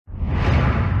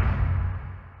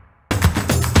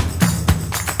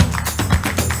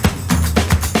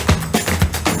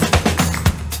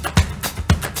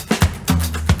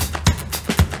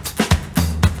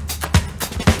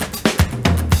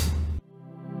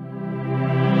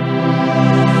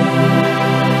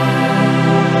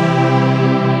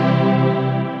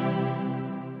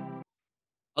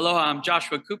I'm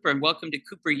Joshua Cooper, and welcome to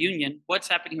Cooper Union, What's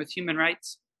Happening with Human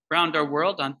Rights Around Our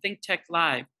World on ThinkTech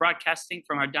Live, broadcasting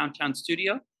from our downtown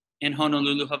studio in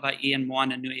Honolulu, Hawaii, and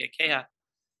Moana Nui Akea.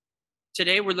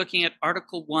 Today, we're looking at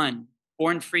Article 1,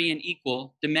 Born Free and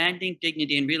Equal, Demanding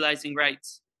Dignity and Realizing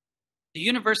Rights. The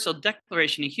Universal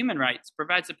Declaration of Human Rights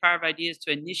provides the power of ideas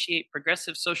to initiate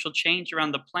progressive social change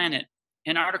around the planet,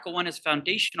 and Article 1 is a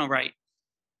foundational right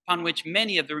upon which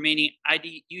many of the remaining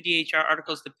UDHR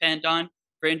articles depend on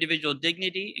for individual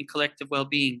dignity and collective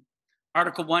well-being.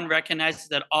 Article 1 recognizes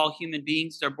that all human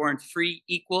beings are born free,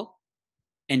 equal,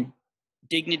 and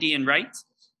dignity and rights.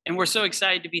 And we're so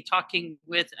excited to be talking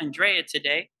with Andrea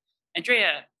today.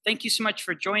 Andrea, thank you so much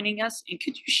for joining us. And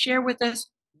could you share with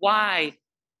us why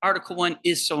Article 1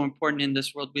 is so important in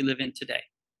this world we live in today?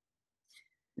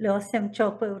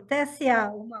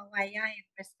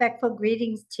 Respectful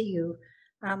greetings to you,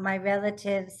 my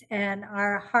relatives, and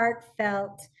our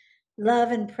heartfelt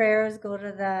love and prayers go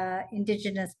to the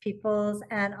indigenous peoples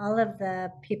and all of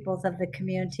the peoples of the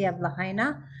community of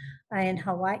Lahaina in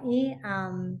Hawaii.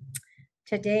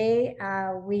 Today,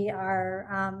 we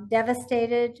are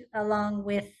devastated along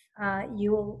with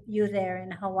you there in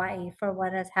Hawaii for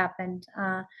what has happened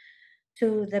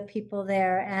to the people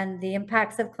there and the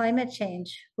impacts of climate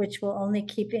change, which will only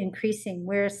keep increasing.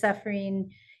 We're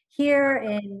suffering here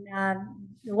in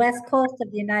the west coast of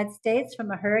the United States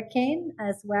from a hurricane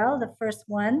as well, the first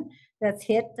one that's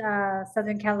hit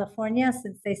Southern California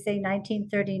since they say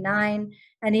 1939.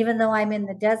 And even though I'm in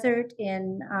the desert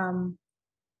in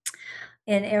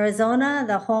Arizona,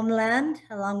 the homeland,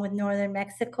 along with northern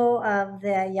Mexico of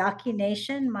the Yaqui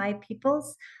Nation, my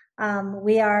peoples,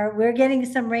 we're getting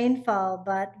some rainfall,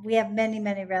 but we have many,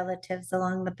 many relatives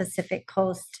along the Pacific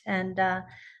coast, and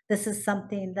this is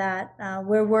something that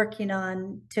we're working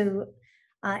on to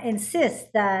insist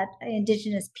that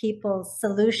indigenous peoples'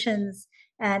 solutions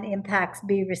and impacts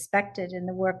be respected in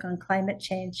the work on climate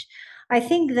change. I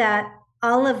think that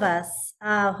all of us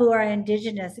who are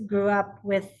indigenous grew up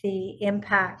with the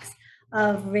impacts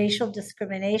of racial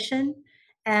discrimination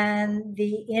and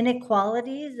the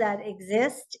inequalities that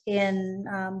exist in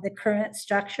the current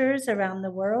structures around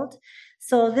the world.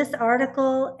 So this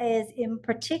article is in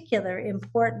particular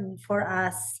important for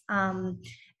us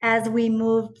as we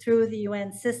moved through the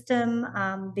UN system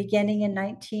beginning in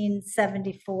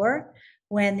 1974,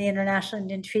 when the International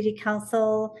Indian Treaty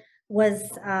Council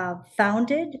was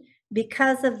founded,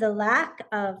 because of the lack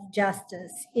of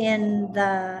justice in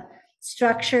the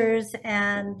structures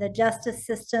and the justice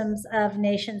systems of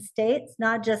nation states,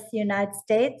 not just the United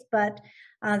States, but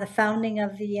the founding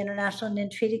of the International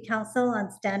Indian Treaty Council on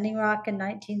Standing Rock in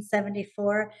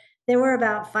 1974, there were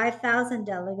about 5,000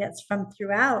 delegates from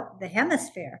throughout the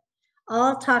hemisphere,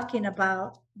 all talking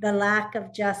about the lack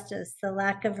of justice, the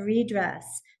lack of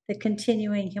redress, the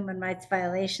continuing human rights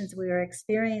violations we were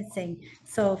experiencing.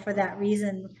 So for that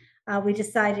reason, we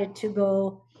decided to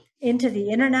go into the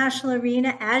international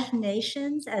arena as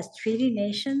nations, as treaty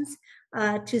nations,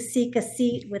 to seek a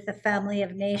seat with the family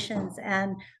of nations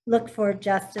and look for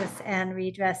justice and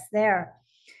redress there.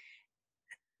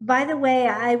 By the way,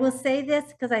 I will say this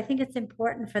because I think it's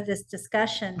important for this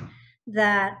discussion,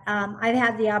 that I've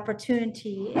had the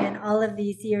opportunity in all of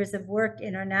these years of work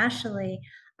internationally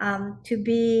to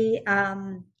be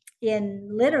in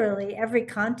literally every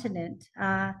continent,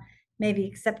 maybe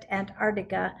except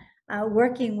Antarctica,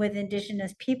 working with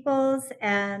indigenous peoples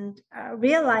and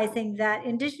realizing that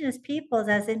indigenous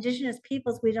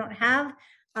peoples, we don't have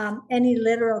any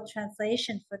literal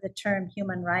translation for the term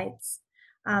human rights.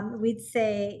 We'd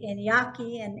say in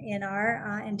Yaqui and in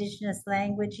our indigenous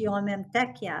language,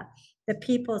 Yomemtekia, the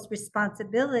people's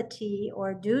responsibility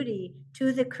or duty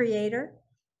to the creator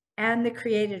and the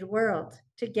created world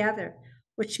together,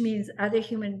 which means other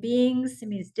human beings. It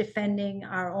means defending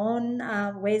our own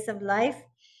ways of life,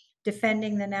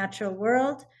 defending the natural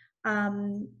world,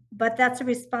 but that's a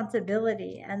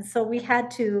responsibility. And so we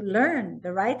had to learn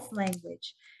the rights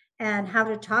language and how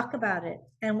to talk about it.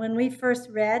 And when we first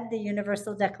read the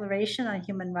Universal Declaration on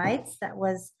Human Rights that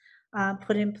was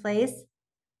put in place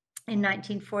in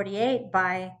 1948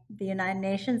 by the United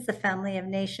Nations, the Family of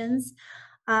Nations,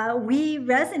 we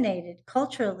resonated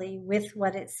culturally with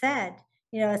what it said.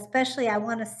 You know, especially I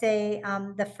want to say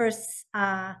the first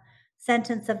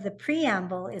sentence of the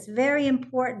preamble is very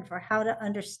important for how to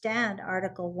understand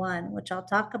Article 1, which I'll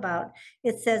talk about.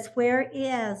 It says,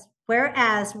 whereas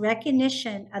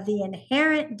recognition of the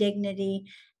inherent dignity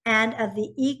and of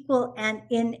the equal and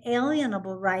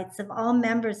inalienable rights of all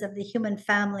members of the human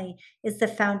family is the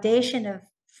foundation of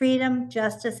freedom,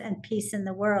 justice, and peace in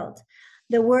the world.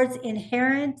 The words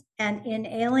inherent and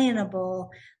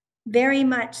inalienable very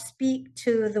much speak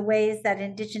to the ways that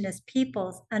Indigenous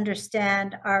peoples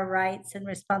understand our rights and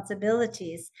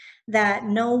responsibilities, that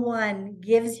no one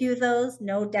gives you those,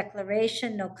 no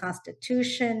declaration, no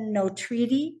constitution, no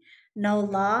treaty, no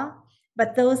law,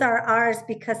 but those are ours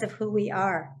because of who we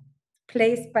are,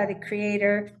 placed by the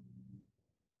Creator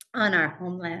on our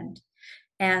homeland.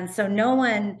 And so no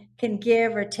one can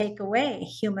give or take away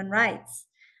human rights.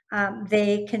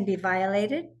 They can be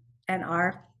violated and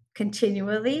are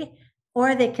continually,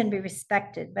 or they can be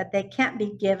respected, but they can't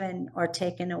be given or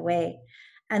taken away.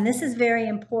 And this is very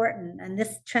important. And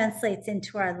this translates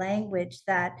into our language,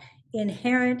 that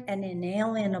inherent and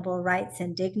inalienable rights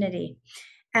and dignity.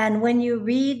 And when you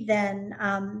read then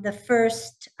the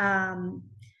first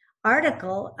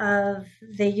article of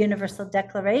the Universal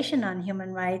Declaration on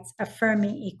Human Rights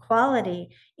affirming equality,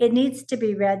 it needs to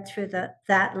be read through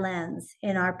that lens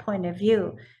in our point of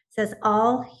view. It says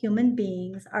all human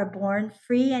beings are born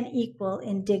free and equal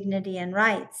in dignity and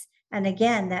rights. And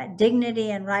again, that dignity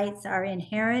and rights are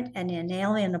inherent and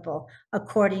inalienable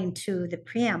according to the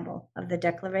preamble of the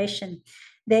Declaration.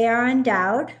 They are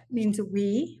endowed, means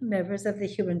we, members of the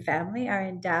human family, are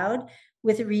endowed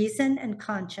with reason and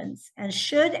conscience, and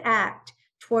should act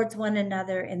towards one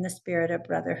another in the spirit of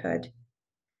brotherhood,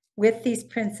 with these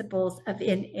principles of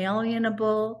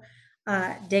inalienable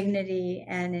dignity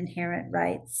and inherent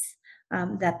rights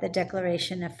that the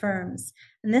Declaration affirms.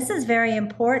 And this is very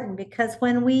important, because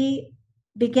when we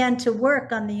began to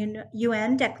work on the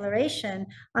UN Declaration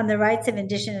on the Rights of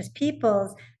Indigenous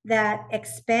Peoples, that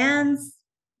expands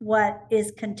what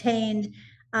is contained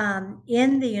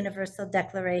in the Universal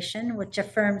Declaration, which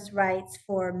affirms rights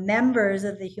for members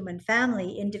of the human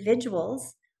family,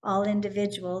 individuals, all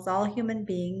human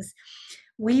beings,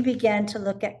 we began to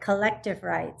look at collective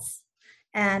rights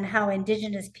and how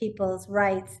Indigenous peoples'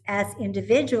 rights as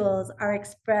individuals are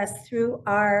expressed through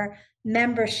our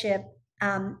membership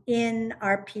in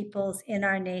our peoples, in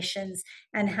our nations,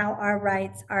 and how our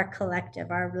rights are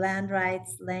collective, our land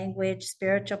rights, language,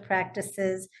 spiritual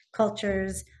practices,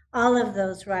 cultures, all of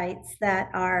those rights that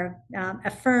are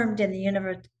affirmed in the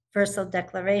Universal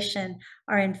Declaration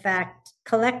are in fact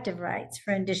collective rights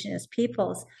for Indigenous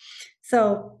peoples.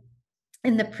 So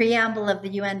in the preamble of the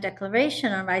UN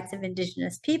Declaration on Rights of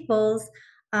Indigenous Peoples,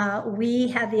 we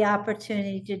had the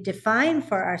opportunity to define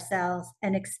for ourselves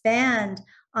and expand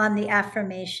on the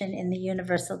affirmation in the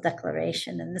Universal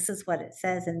Declaration. And this is what it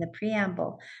says in the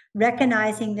preamble: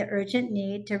 recognizing the urgent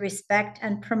need to respect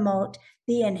and promote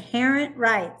the inherent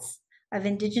rights of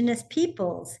Indigenous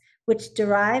peoples, which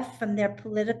derive from their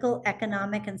political,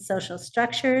 economic, and social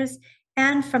structures,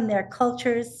 and from their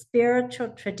cultures, spiritual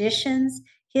traditions,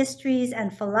 histories,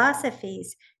 and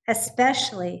philosophies,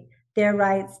 especially their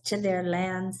rights to their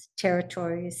lands,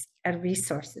 territories, and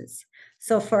resources.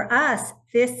 So for us,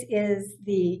 this is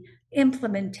the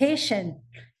implementation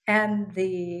and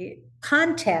the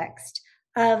context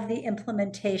of the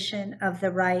implementation of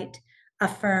the right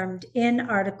affirmed in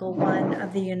Article 1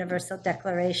 of the Universal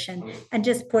Declaration, and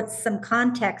just puts some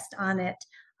context on it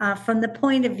from the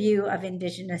point of view of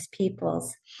Indigenous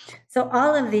peoples. So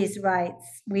all of these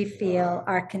rights, we feel,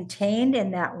 are contained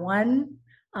in that one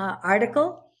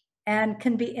article and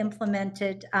can be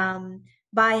implemented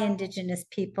by Indigenous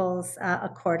peoples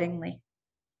accordingly.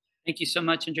 Thank you so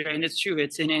much, Andrea. And it's true,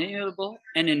 it's inalienable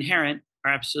and inherent,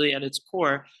 are absolutely at its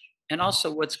core. And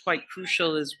also what's quite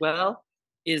crucial as well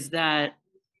is that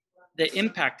the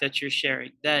impact that you're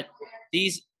sharing, that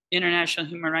these international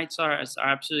human rights are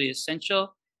absolutely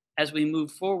essential as we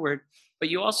move forward. But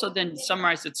you also then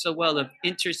summarize it so well of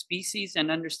interspecies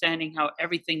and understanding how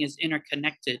everything is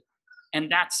interconnected.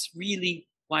 And that's really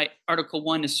why Article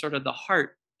 1 is sort of the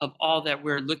heart of all that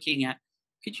we're looking at.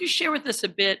 Could you share with us a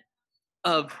bit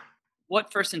of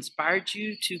what first inspired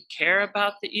you to care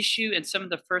about the issue and some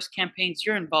of the first campaigns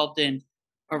you're involved in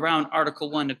around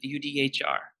Article 1 of the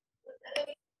UDHR?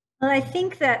 Well, I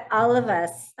think that all of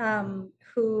us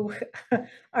who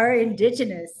are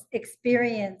Indigenous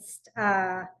experienced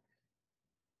life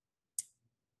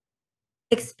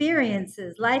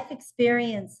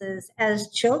experiences as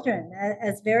children,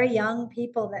 as very young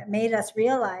people, that made us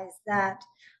realize that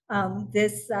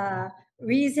this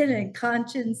reason and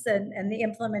conscience and the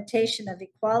implementation of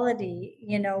equality,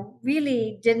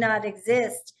 really did not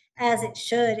exist as it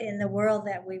should in the world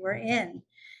that we were in.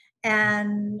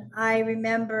 And I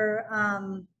remember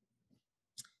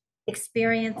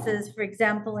experiences, for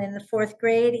example, in the 4th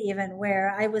grade, even,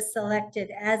 where I was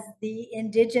selected as the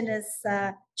Indigenous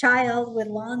child with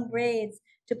long braids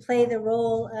to play the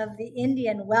role of the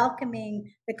Indian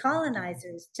welcoming the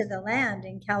colonizers to the land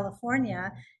in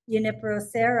California, Junipero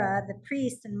Serra, the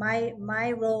priest, and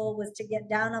my role was to get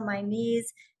down on my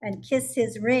knees and kiss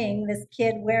his ring, this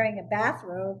kid wearing a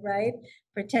bathrobe, right?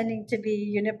 Pretending to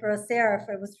be Junipero Serra,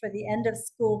 for it was for the end of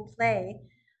school play.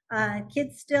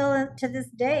 Kids still to this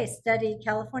day study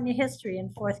California history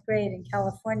in fourth grade in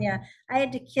California. I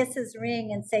had to kiss his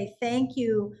ring and say, "Thank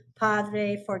you,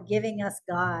 Padre, for giving us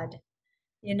God."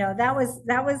 You know, that was,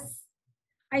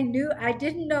 I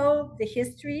didn't know the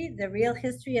history, the real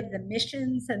history of the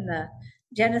missions and the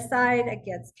genocide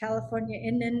against California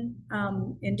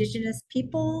indigenous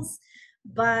peoples,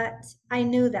 but I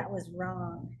knew that was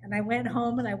wrong. And I went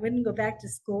home and I wouldn't go back to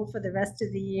school for the rest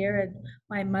of the year. And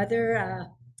my mother,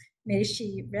 may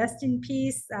she rest in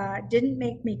peace, didn't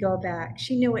make me go back.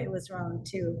 She knew it was wrong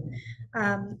too.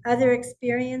 Other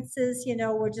experiences, you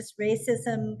know, were just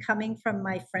racism coming from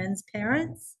my friends'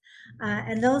 parents,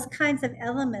 and those kinds of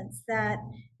elements that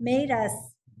made us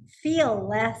feel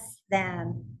less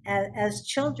than as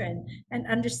children, and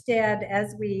understand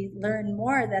as we learn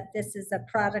more that this is a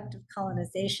product of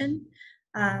colonization.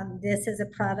 This is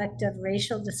a product of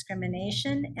racial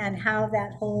discrimination and how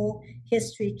that whole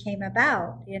history came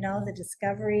about. You know, the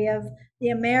discovery of the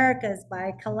Americas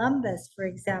by Columbus, for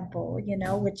example, you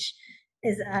know, which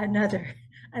is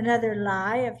another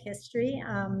lie of history.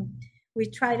 We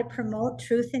try to promote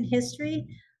truth in history.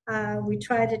 We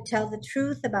try to tell the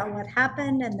truth about what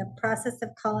happened and the process of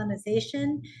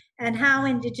colonization and how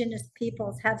indigenous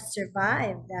peoples have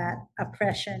survived that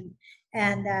oppression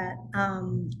and that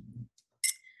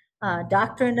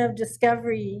doctrine of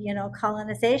discovery, you know,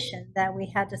 colonization that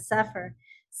we had to suffer.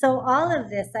 So all of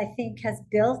this, I think, has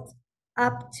built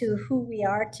up to who we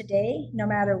are today, no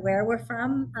matter where we're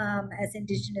from, as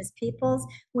indigenous peoples.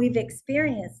 We've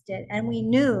experienced it, and we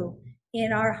knew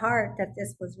in our heart that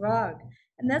this was wrong.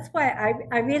 And that's why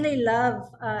I really love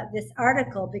this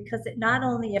article, because it not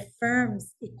only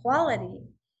affirms equality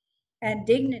and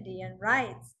dignity and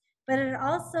rights, but it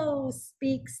also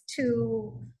speaks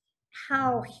to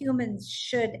how humans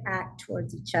should act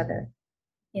towards each other.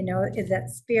 You know, is that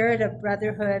spirit of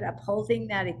brotherhood, upholding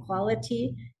that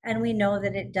equality, and we know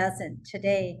that it doesn't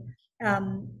today.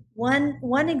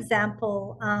 One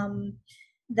example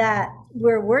that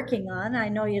we're working on, I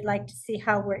know you'd like to see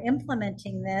how we're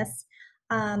implementing this,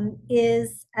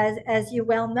 is, as you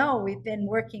well know, we've been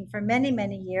working for many,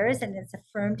 many years, and it's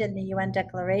affirmed in the UN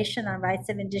Declaration on Rights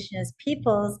of Indigenous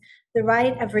Peoples, the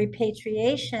right of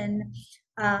repatriation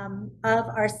of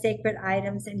our sacred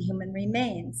items and human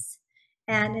remains.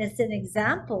 And it's an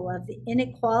example of the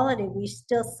inequality we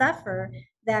still suffer,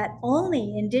 that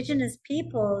only indigenous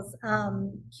peoples'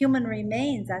 human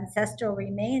remains, ancestral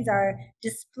remains, are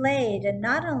displayed, and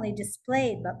not only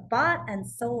displayed, but bought and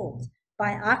sold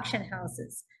by auction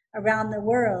houses around the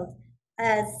world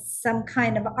as some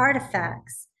kind of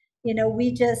artifacts. You know,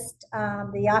 we just,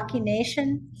 the Yaqui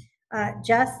Nation,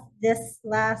 just this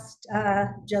last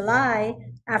July,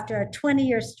 after a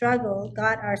 20-year struggle,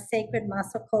 got our sacred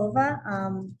Masokova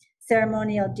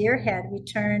ceremonial deer head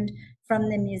returned from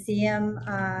the Museum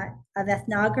of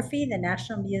Ethnography, the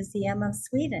National Museum of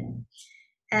Sweden.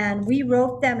 And we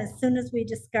wrote them as soon as we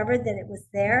discovered that it was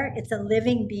there. It's a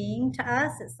living being to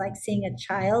us. It's like seeing a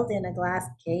child in a glass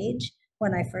cage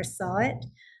when I first saw it.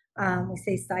 We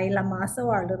say Saila Maso,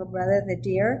 our little brother, the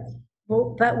deer.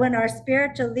 But when our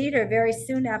spiritual leader, very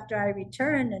soon after I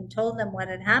returned and told them what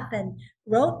had happened,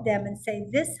 wrote them and say,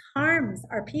 this harms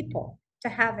our people to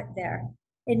have it there.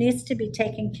 It needs to be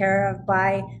taken care of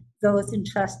by those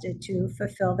entrusted to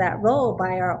fulfill that role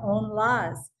by our own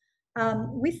laws.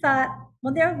 We thought,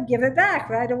 well, they'll give it back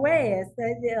right away.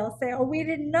 They'll say, oh, we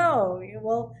didn't know.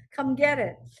 Well, come get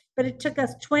it. But it took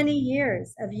us 20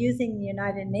 years of using the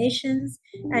United Nations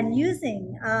and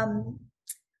using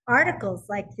articles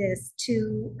like this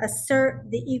to assert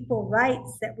the equal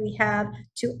rights that we have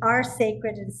to our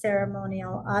sacred and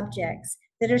ceremonial objects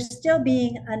that are still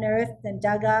being unearthed and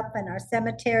dug up, and our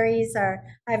cemeteries are.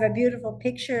 I have a beautiful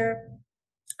picture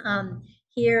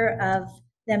here of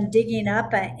them digging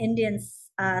up an Indian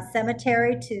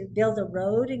cemetery to build a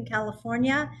road in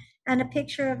California, and a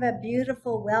picture of a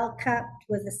beautiful, well-kept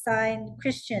with a signed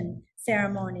Christian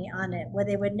ceremony on it, where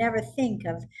they would never think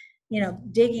of, you know,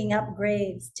 digging up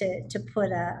graves to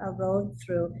put a road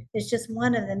through. It's just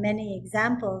one of the many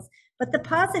examples. But the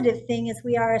positive thing is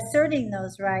we are asserting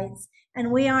those rights,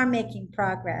 and we are making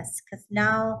progress, because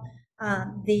now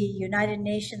the United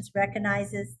Nations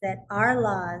recognizes that our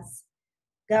laws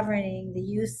governing the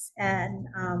use and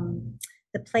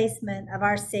the placement of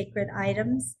our sacred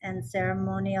items and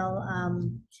ceremonial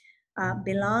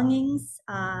belongings,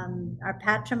 our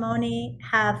patrimony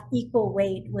have equal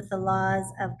weight with the laws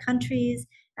of countries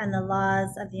and the laws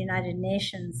of the United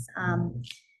Nations.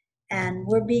 And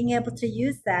we're being able to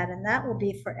use that, and that will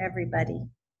be for everybody.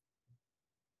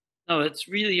 No, it's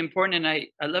really important. And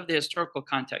I love the historical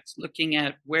context, looking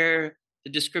at where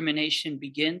the discrimination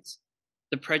begins,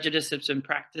 the prejudice that's been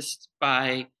practiced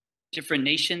by different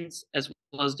nations as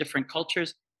well as different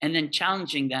cultures, and then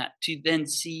challenging that to then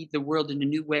see the world in a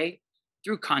new way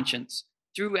through conscience,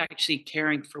 through actually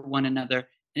caring for one another.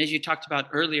 And as you talked about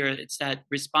earlier, it's that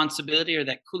responsibility or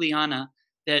that kuleana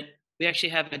that we actually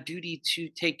have a duty to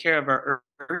take care of our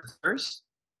earth first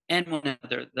and one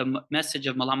another. The message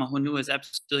of Malama Honu is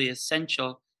absolutely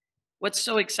essential. What's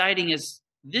so exciting is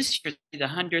this year, the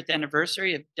 100th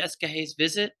anniversary of Descahé's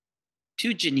visit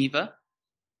to Geneva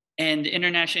and the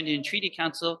International Indian Treaty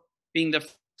Council being the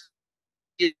first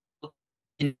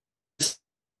in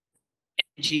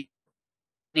energy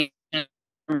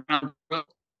around the world,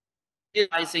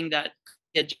 realizing that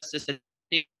justice and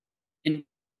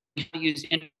use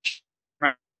energy.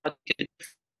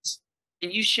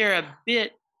 Can you share a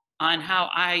bit on how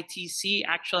IITC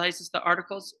actualizes the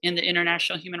articles in the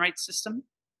international human rights system?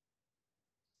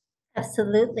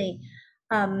 Absolutely.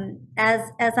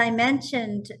 As I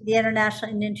mentioned, the International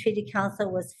Indian Treaty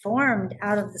Council was formed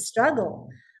out of the struggle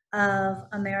of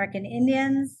American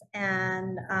Indians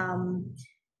and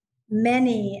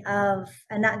many of,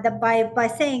 and by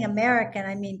saying American,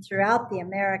 I mean throughout the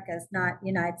Americas, not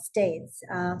United States.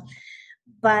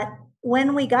 But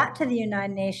when we got to the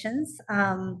United Nations,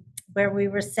 where we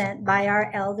were sent by our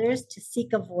elders to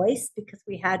seek a voice because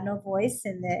we had no voice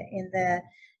in the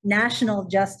national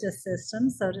justice system,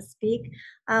 so to speak,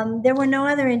 there were no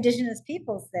other Indigenous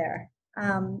peoples there.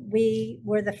 We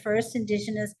were the first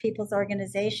Indigenous peoples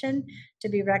organization to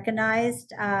be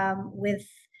recognized with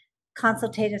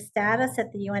consultative status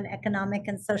at the UN Economic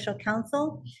and Social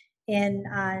Council in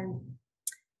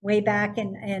way back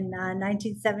in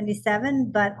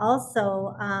 1977, but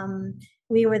also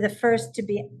we were the first to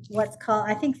be what's called,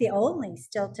 I think the only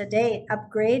still today,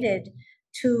 upgraded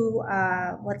to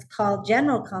what's called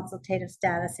general consultative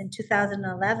status in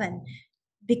 2011,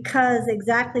 because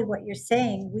exactly what you're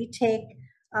saying, we take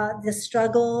the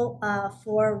struggle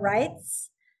for rights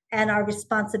and our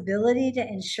responsibility to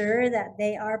ensure that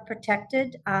they are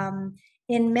protected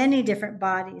in many different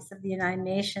bodies of the United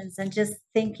Nations. And just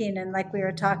thinking, and like we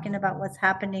were talking about what's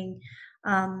happening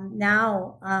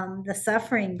now, the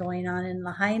suffering going on in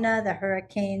Lahaina, the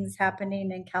hurricanes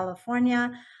happening in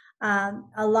California,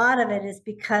 a lot of it is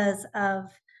because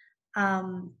of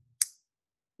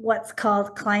what's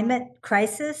called climate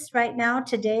crisis right now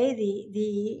today,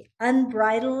 the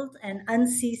unbridled and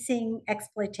unceasing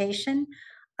exploitation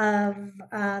of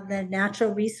the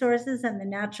natural resources and the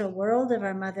natural world of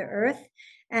our Mother Earth.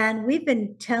 And we've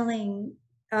been telling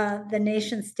the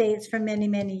nation states for many,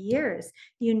 many years,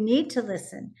 you need to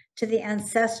listen to the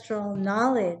ancestral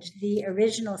knowledge, the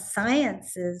original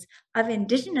sciences of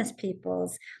Indigenous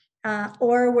peoples,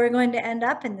 or we're going to end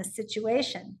up in this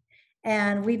situation.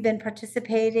 And we've been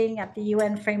participating at the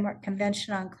UN Framework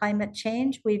Convention on Climate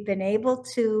Change. We've been able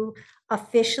to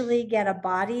officially get a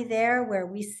body there where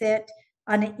we sit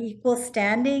on an equal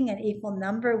standing and equal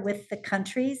number with the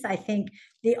countries. I think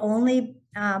the only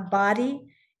body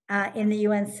in the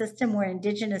UN system where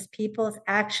Indigenous peoples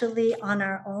actually on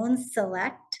our own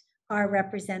select our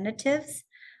representatives,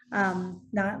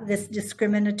 not this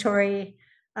discriminatory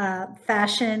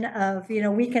fashion of,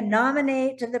 we can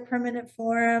nominate to the permanent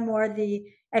forum or the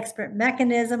expert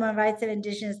mechanism on rights of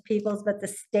Indigenous peoples, but the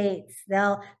states,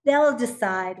 they'll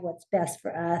decide what's best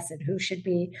for us and who should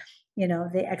be,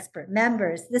 the expert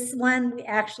members. This one, we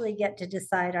actually get to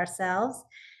decide ourselves.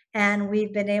 And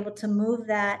we've been able to move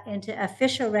that into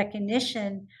official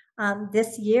recognition.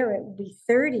 This year, it will be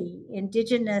 30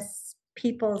 Indigenous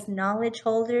peoples knowledge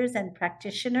holders and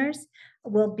practitioners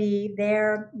will be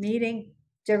there meeting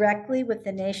directly with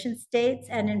the nation states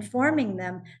and informing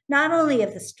them not only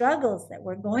of the struggles that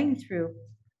we're going through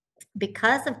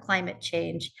because of climate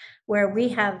change, where we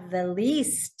have the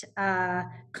least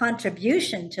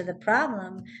contribution to the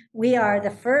problem, we are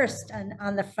the first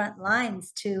on the front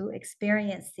lines to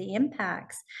experience the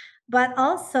impacts, but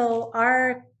also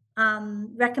our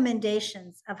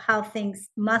recommendations of how things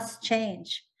must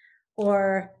change,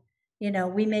 or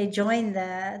we may join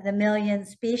the million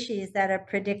species that are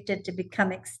predicted to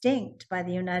become extinct by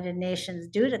the United Nations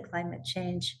due to climate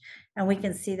change. And we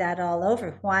can see that all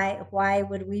over. Why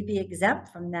would we be exempt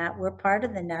from that? We're part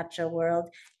of the natural world,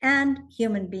 and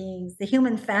human beings, the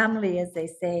human family, as they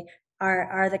say,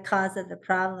 are the cause of the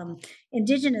problem.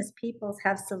 Indigenous peoples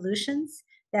have solutions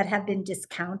that have been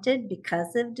discounted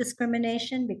because of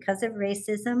discrimination, because of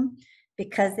racism,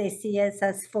 because they see us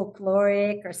as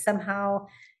folkloric or somehow,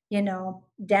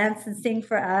 dance and sing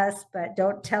for us, but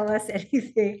don't tell us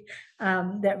anything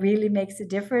that really makes a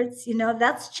difference.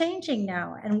 That's changing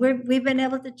now. And we've been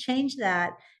able to change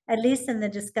that, at least in the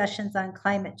discussions on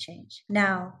climate change.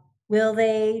 Now, will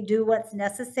they do what's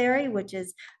necessary, which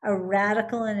is a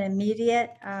radical and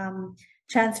immediate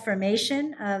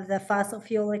transformation of the fossil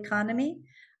fuel economy?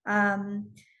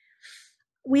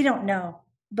 We don't know,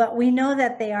 but we know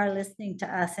that they are listening to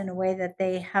us in a way that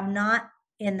they have not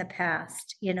in the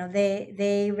past.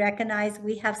 They recognize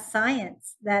we have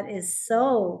science that is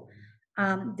so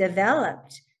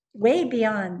developed, way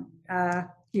beyond,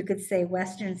 you could say,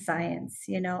 Western science.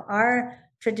 Our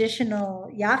traditional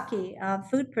yaqui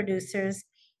food producers,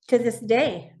 to this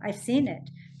day, I've seen it,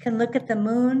 can look at the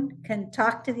moon, can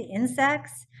talk to the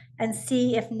insects, and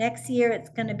see if next year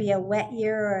it's going to be a wet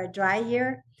year or a dry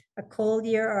year, a cold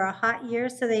year or a hot year,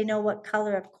 so they know what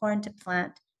color of corn to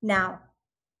plant now,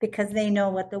 because they know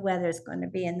what the weather is going to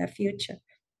be in the future.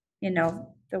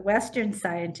 The Western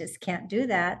scientists can't do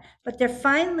that, but they're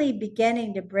finally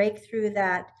beginning to break through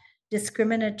that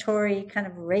discriminatory kind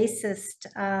of racist,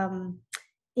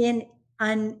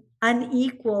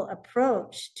 unequal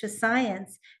approach to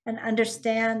science, and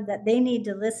understand that they need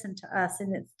to listen to us,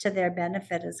 and it's to their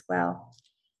benefit as well.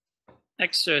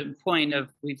 Excellent point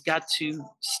of we've got to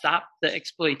stop the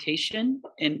exploitation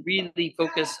and really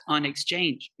focus on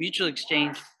exchange, mutual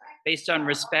exchange based on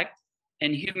respect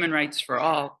and human rights for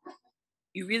all.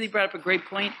 You really brought up a great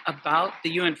point about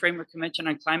the UN Framework Convention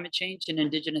on Climate Change and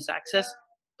Indigenous Access,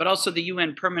 but also the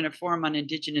UN Permanent Forum on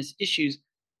Indigenous Issues.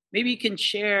 Maybe you can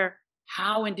share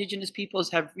how Indigenous peoples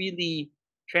have really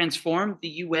transformed the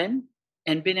UN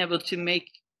and been able to make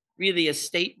really a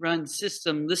state-run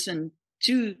system listen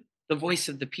to the voice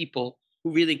of the people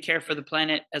who really care for the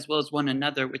planet as well as one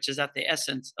another, which is at the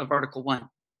essence of Article 1.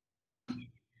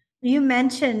 You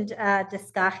mentioned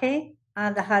Diskahe,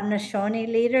 the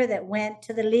Haudenosaunee leader that went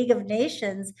to the League of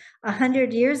Nations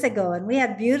 100 years ago. And we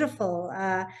had beautiful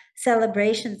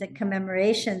celebrations and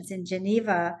commemorations in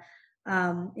Geneva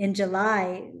in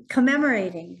July,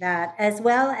 commemorating that, as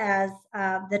well as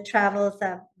the travels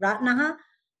of Ratnaha,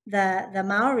 the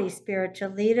Maori spiritual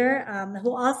leader,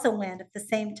 who also went at the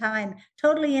same time,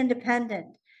 totally independent.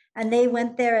 And they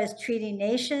went there as treaty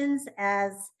nations,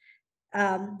 as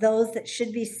those that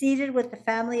should be seated with the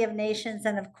family of nations.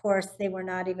 And of course, they were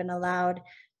not even allowed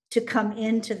to come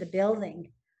into the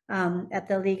building at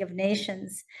the League of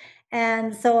Nations.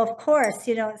 And so, of course,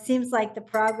 it seems like the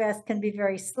progress can be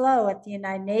very slow at the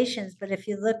United Nations, but if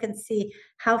you look and see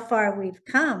how far we've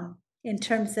come in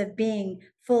terms of being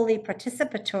fully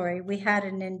participatory, we had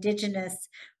an Indigenous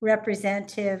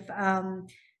representative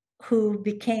who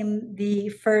became the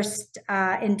first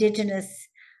Indigenous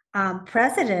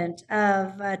president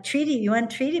of a UN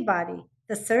treaty body,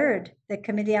 the CERD, the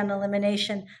Committee on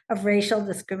Elimination of Racial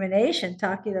Discrimination,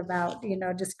 talking about,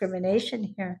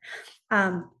 discrimination here.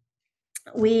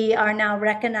 We are now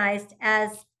recognized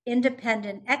as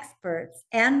independent experts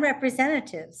and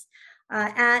representatives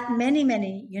at many,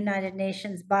 many United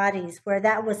Nations bodies where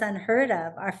that was unheard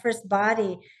of. Our first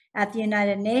body at the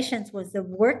United Nations was the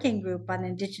Working Group on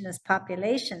Indigenous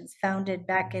Populations, founded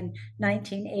back in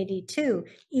 1982.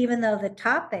 Even though the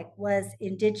topic was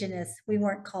Indigenous, we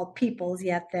weren't called peoples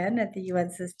yet then at the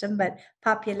UN system, but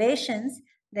populations.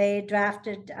 They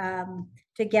drafted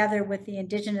together with the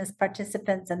Indigenous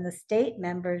participants and the state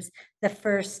members the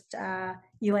first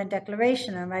UN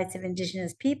Declaration on Rights of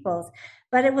Indigenous Peoples.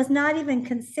 But it was not even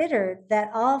considered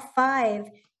that all 5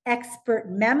 expert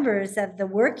members of the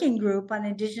Working Group on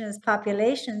Indigenous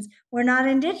Populations were not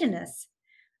Indigenous.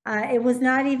 It was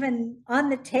not even on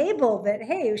the table that,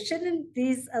 hey, shouldn't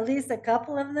these, at least a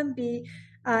couple of them, be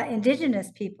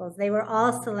Indigenous peoples? They were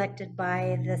all selected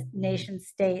by the nation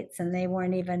states, and they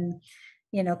weren't even,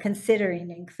 considering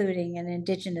including an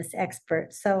Indigenous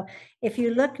expert. So if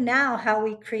you look now how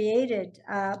we created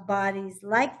bodies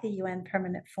like the UN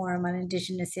Permanent Forum on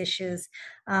Indigenous Issues,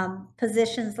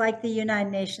 positions like the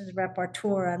United Nations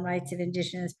Rapporteur on Rights of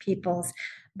Indigenous Peoples,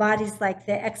 bodies like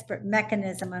the Expert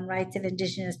Mechanism on Rights of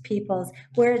Indigenous Peoples,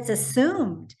 where it's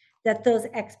assumed that those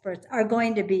experts are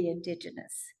going to be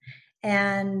Indigenous.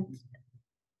 And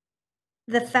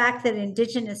the fact that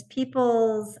Indigenous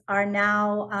peoples are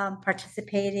now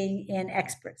participating in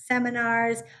expert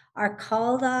seminars, are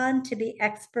called on to be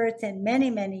experts in many,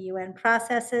 many UN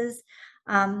processes,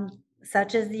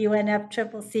 such as the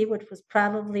UNFCCC, which was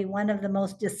probably one of the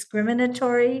most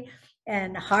discriminatory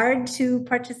and hard to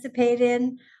participate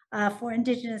in for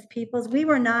Indigenous peoples. We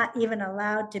were not even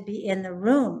allowed to be in the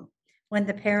room when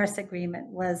the Paris Agreement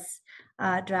was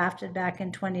drafted back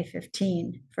in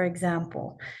 2015, for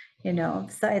example.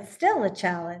 So it's still a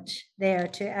challenge there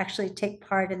to actually take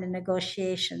part in the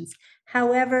negotiations.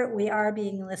 However, we are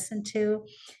being listened to,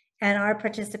 and our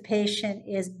participation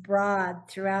is broad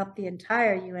throughout the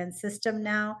entire UN system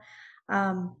now.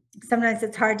 Sometimes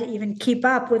it's hard to even keep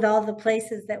up with all the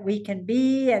places that we can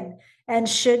be and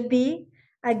should be.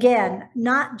 Again,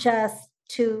 not just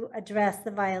to address the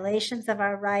violations of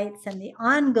our rights and the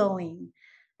ongoing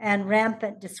and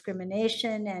rampant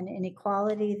discrimination and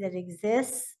inequality that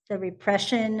exists, the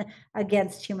repression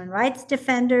against human rights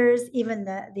defenders, even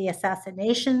the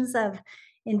assassinations of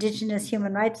Indigenous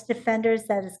human rights defenders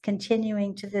that is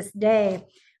continuing to this day.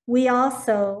 We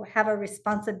also have a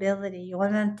responsibility,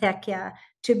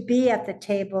 to be at the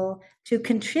table, to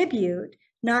contribute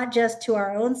not just to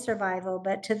our own survival,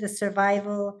 but to the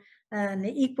survival and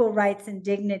the equal rights and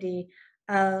dignity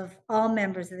of all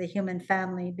members of the human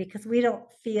family, because we don't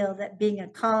feel that being a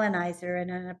colonizer and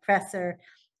an oppressor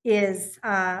is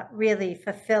really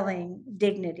fulfilling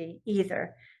dignity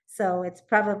either. So it's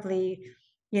probably,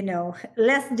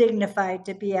 less dignified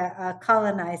to be a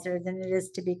colonizer than it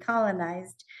is to be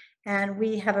colonized. And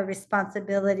we have a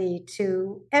responsibility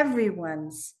to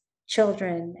everyone's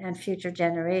children and future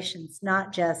generations,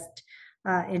 not just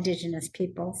Indigenous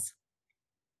peoples.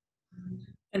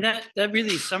 And that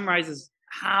really summarizes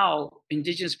how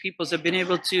Indigenous peoples have been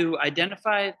able to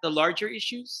identify the larger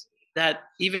issues that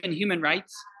even human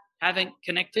rights haven't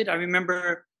connected. I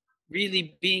remember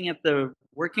really being at the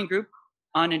working group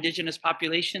on Indigenous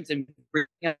populations and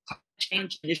bringing up climate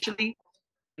change initially.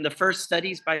 And the first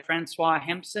studies by Francois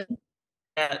Hampson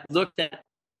that looked at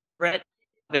threat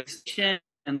of extinction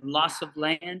and loss of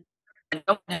land. And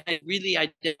no one had really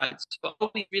identified. So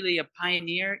only really a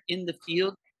pioneer in the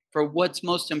field for what's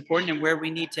most important and where we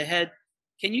need to head.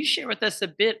 Can you share with us a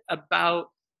bit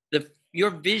about your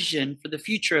vision for the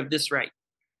future of this right?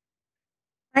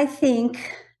 I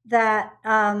think that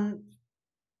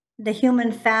the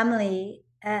human family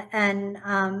and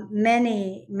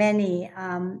many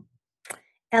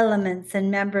elements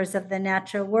and members of the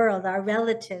natural world, our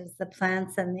relatives, the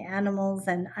plants and the animals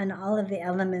and all of the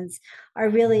elements are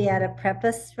really at a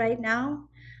precipice right now.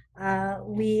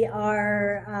 We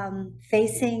are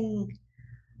facing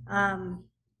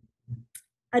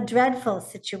a dreadful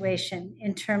situation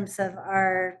in terms of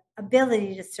our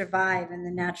ability to survive in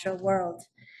the natural world.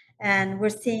 And we're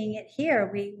seeing it here.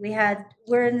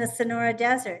 We're in the Sonora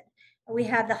Desert. We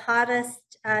had the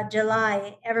hottest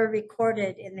July ever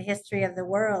recorded in the history of the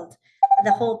world,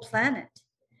 the whole planet.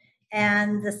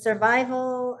 And the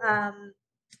survival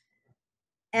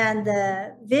and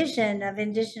the vision of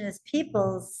Indigenous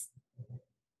peoples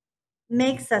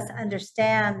makes us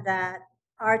understand that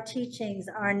our teachings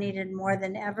are needed more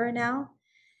than ever now.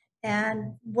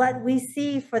 And what we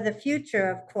see for the future,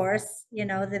 of course,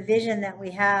 the vision that we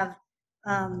have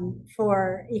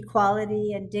for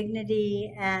equality and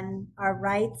dignity and our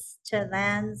rights to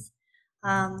lands,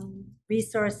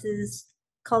 resources,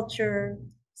 culture,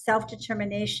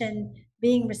 self-determination,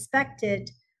 being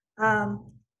respected,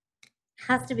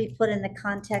 has to be put in the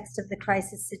context of the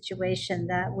crisis situation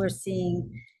that we're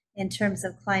seeing in terms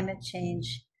of climate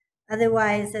change.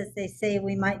 Otherwise, as they say,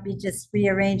 we might be just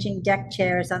rearranging deck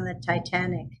chairs on the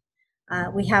Titanic.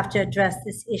 We have to address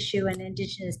this issue, and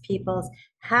Indigenous peoples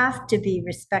have to be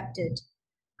respected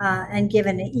and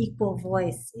given an equal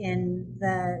voice in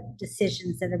the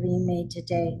decisions that are being made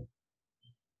today.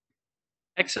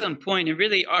 Excellent point. And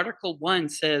really, Article 1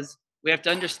 says we have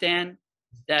to understand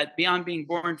that beyond being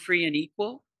born free and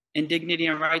equal in dignity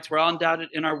and rights, we're all endowed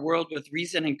in our world with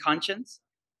reason and conscience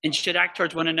and should act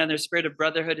towards one another, spirit of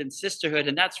brotherhood and sisterhood.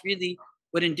 And that's really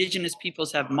what Indigenous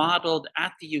peoples have modeled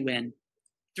at the UN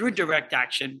through direct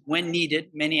action when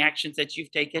needed, many actions that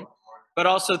you've taken, but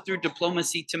also through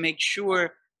diplomacy to make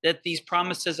sure that these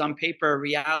promises on paper are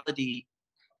reality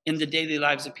in the daily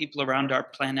lives of people around our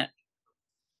planet.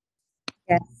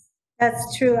 Yes,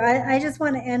 that's true. I just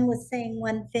want to end with saying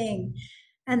one thing,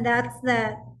 and that's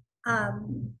that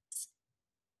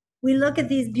we look at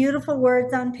these beautiful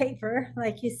words on paper,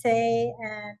 like you say,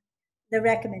 and the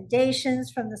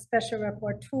recommendations from the special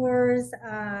rapporteurs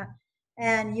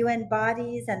and UN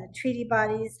bodies and the treaty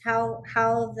bodies, how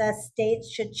the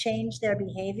states should change their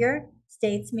behavior,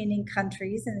 states meaning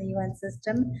countries in the UN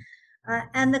system.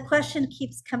 And the question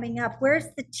keeps coming up, where's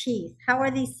the teeth? How are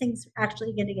these things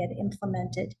actually going to get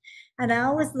implemented? And I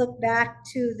always look back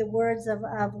to the words of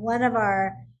one of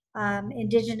our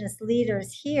Indigenous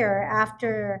leaders here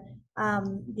after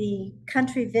the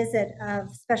country visit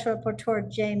of Special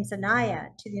Rapporteur James Anaya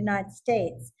to the United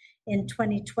States. in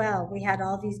 2012. We had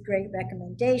all these great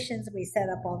recommendations. We set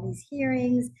up all these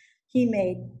hearings. He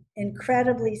made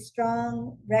incredibly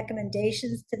strong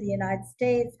recommendations to the United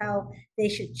States, how they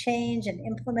should change and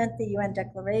implement the UN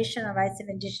Declaration on Rights of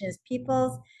Indigenous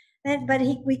Peoples. But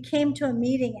we came to a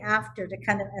meeting after to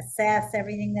kind of assess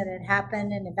everything that had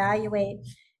happened and evaluate.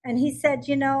 And he said,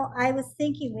 I was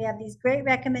thinking we have these great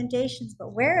recommendations,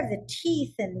 but where are the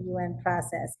teeth in the UN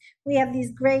process? We have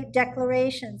these great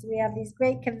declarations, we have these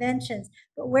great conventions,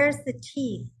 but where's the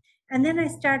teeth? And then I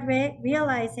started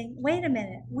realizing, wait a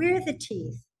minute, we're the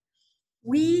teeth.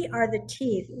 We are the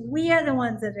teeth. We are the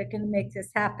ones that are going to make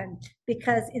this happen,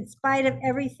 because in spite of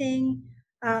everything,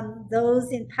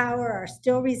 those in power are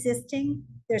still resisting.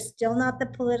 There's still not the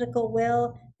political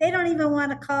will. They don't even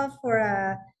want to call for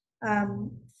a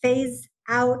phase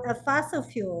out of fossil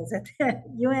fuels at the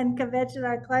UN Convention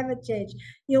on Climate Change.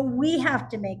 We have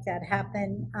to make that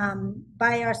happen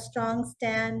by our strong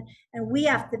stand, and we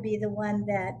have to be the one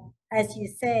that, as you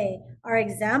say, are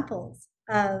examples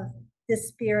of the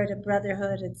spirit of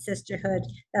brotherhood and sisterhood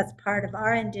that's part of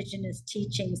our Indigenous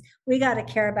teachings. We got to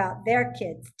care about their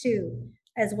kids too,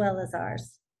 as well as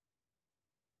ours.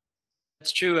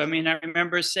 That's true. I mean, I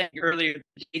remember saying earlier,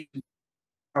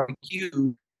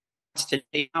 you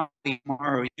today,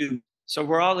 tomorrow, you. So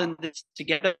we're all in this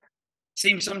together.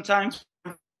 Seems sometimes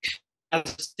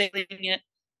sailing it,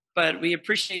 but we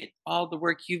appreciate all the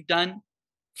work you've done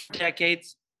for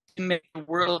decades to make the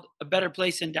world a better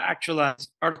place and to actualize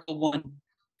Article 1.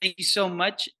 Thank you so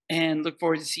much, and look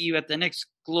forward to see you at the next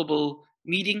global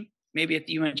meeting, maybe at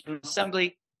the UN General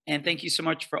Assembly. And thank you so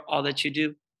much for all that you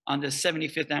do on the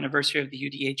 75th anniversary of the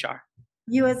UDHR.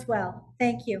 You as well.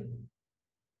 Thank you.